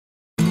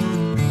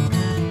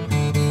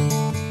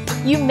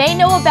You may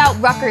know about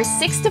Rutgers'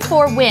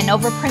 6-4 win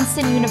over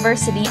Princeton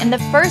University in the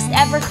first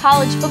ever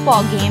college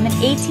football game in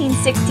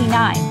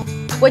 1869.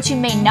 What you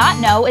may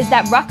not know is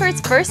that Rutgers'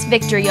 first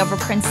victory over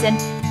Princeton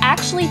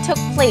actually took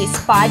place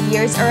 5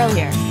 years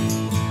earlier.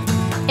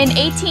 In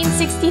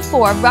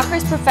 1864,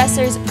 Rutgers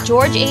professors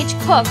George H.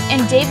 Cook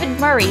and David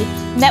Murray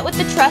met with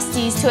the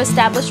trustees to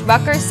establish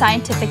Rutgers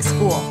Scientific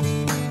School.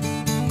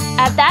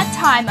 At that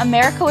time,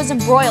 America was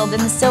embroiled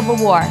in the Civil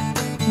War.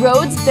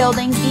 Roads,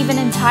 buildings, even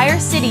entire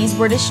cities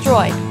were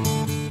destroyed.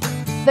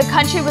 The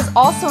country was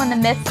also in the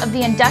midst of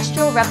the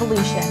Industrial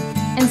Revolution.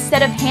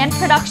 Instead of hand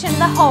production in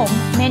the home,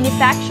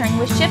 manufacturing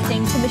was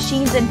shifting to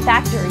machines and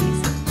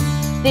factories.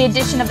 The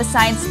addition of a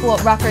science school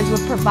at Rutgers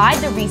would provide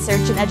the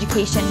research and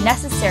education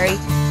necessary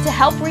to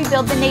help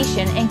rebuild the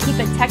nation and keep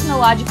it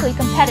technologically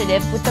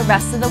competitive with the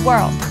rest of the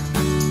world.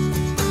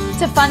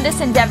 To fund this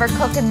endeavor,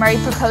 Cook and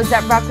Murray proposed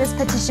that Rutgers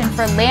petition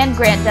for land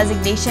grant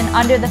designation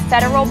under the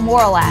Federal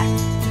Morrill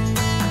Act.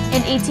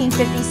 In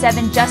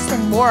 1857,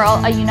 Justin Morrill,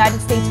 a United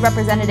States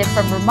representative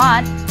from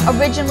Vermont,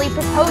 originally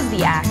proposed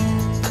the act.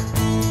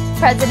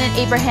 President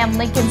Abraham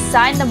Lincoln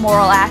signed the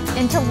Morrill Act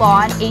into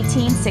law in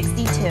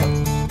 1862.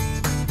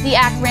 The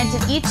act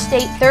granted each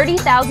state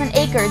 30,000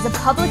 acres of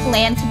public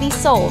land to be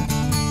sold.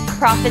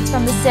 Profits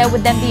from the sale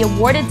would then be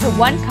awarded to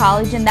one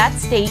college in that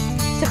state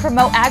to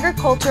promote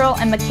agricultural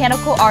and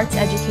mechanical arts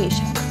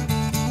education.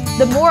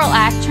 The Morrill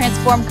Act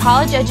transformed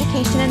college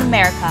education in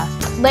America,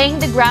 laying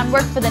the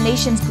groundwork for the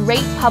nation's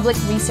great public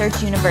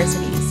research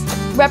universities.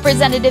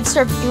 Representatives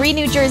from 3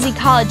 New Jersey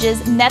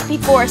colleges met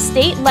before a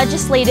state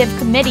legislative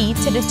committee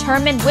to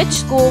determine which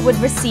school would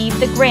receive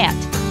the grant.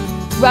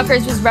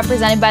 Rutgers was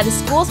represented by the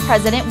school's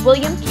president,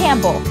 William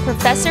Campbell,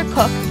 Professor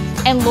Cook,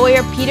 and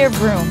lawyer Peter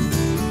Vroom.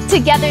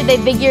 Together, they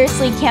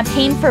vigorously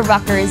campaigned for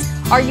Rutgers,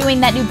 arguing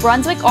that New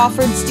Brunswick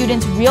offered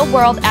students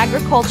real-world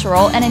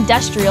agricultural and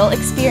industrial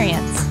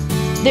experience.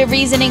 Their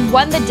reasoning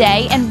won the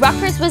day, and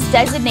Rutgers was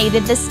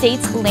designated the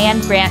state's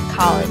land-grant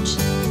college.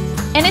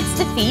 In its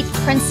defeat,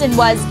 Princeton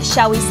was,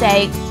 shall we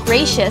say,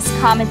 gracious,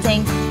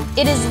 commenting,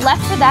 "It is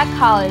left for that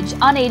college,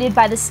 unaided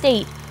by the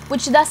state,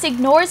 which thus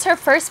ignores her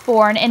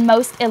firstborn and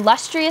most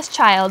illustrious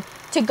child,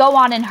 to go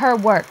on in her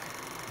work.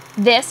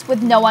 This,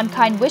 with no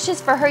unkind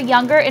wishes for her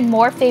younger and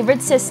more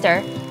favored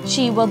sister,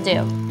 she will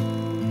do."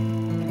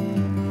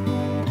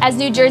 As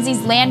New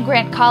Jersey's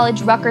land-grant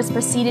college, Rutgers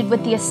proceeded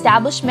with the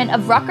establishment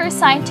of Rutgers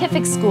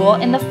Scientific School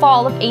in the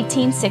fall of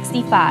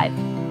 1865.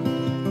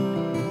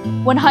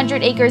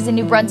 100 acres in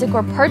New Brunswick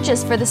were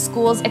purchased for the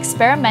school's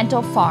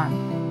experimental farm.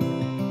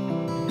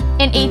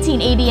 In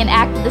 1880, an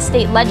act of the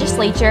state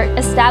legislature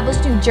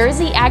established New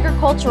Jersey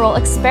Agricultural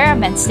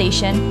Experiment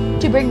Station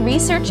to bring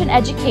research and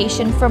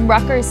education from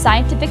Rutgers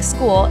Scientific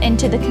School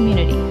into the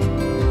community.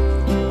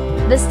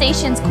 The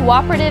station's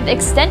Cooperative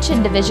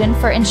Extension Division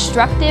for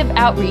Instructive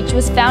Outreach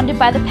was founded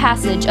by the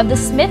passage of the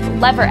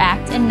Smith-Lever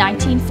Act in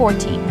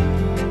 1914.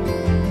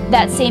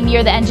 That same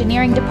year, the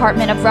engineering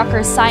department of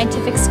Rutgers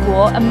Scientific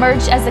School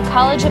emerged as a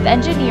College of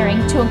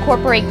Engineering to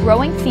incorporate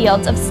growing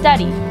fields of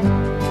study.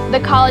 The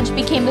college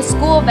became the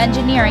School of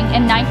Engineering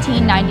in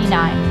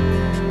 1999.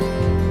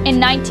 In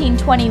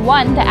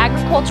 1921, the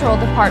Agricultural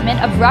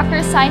Department of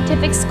Rutgers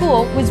Scientific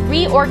School was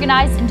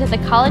reorganized into the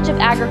College of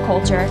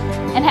Agriculture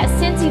and has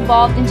since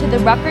evolved into the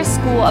Rutgers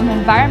School of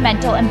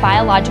Environmental and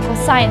Biological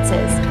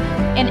Sciences,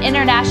 an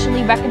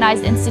internationally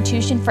recognized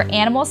institution for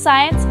animal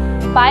science,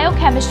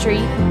 biochemistry,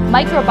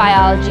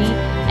 microbiology,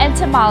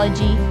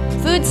 entomology,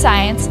 food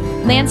science,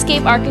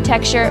 landscape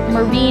architecture,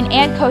 marine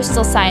and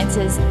coastal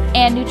sciences,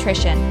 and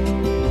nutrition.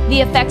 The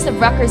effects of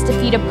Rutgers'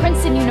 defeat of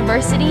Princeton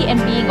University and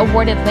being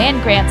awarded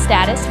land-grant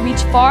status reach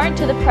far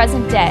into the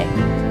present day.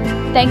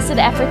 Thanks to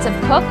the efforts of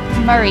Cook,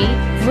 Murray,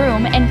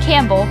 Vroom, and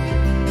Campbell,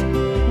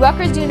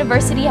 Rutgers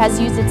University has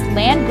used its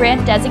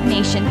land-grant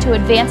designation to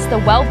advance the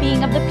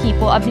well-being of the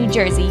people of New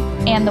Jersey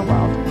and the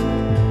world.